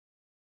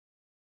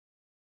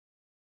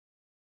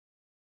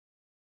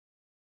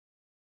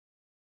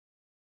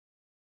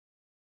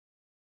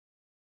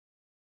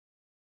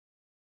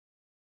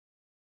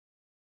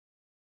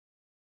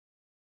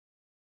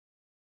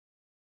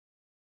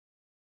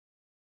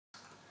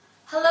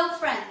Hello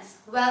friends,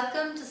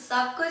 welcome to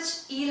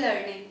Sabkuch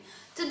e-learning.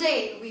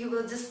 Today we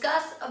will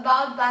discuss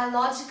about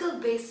biological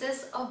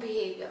basis of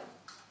behavior.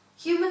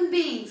 Human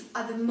beings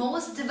are the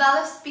most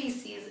developed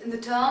species in the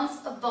terms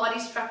of body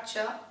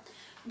structure,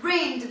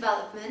 brain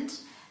development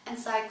and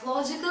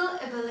psychological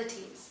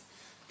abilities.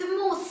 The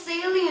most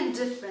salient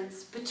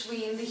difference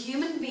between the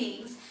human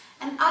beings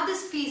and other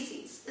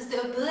species is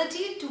the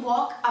ability to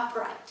walk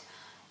upright.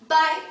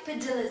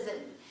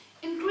 Bipedalism,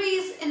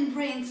 increase in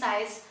brain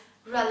size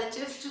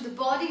relative to the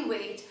body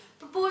weight,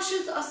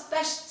 proportions of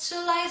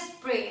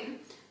specialized brain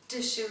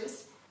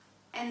tissues,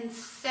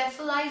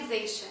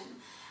 encephalization,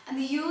 and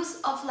the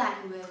use of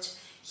language.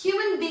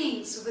 Human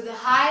beings with a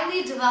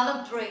highly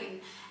developed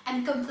brain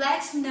and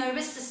complex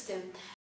nervous system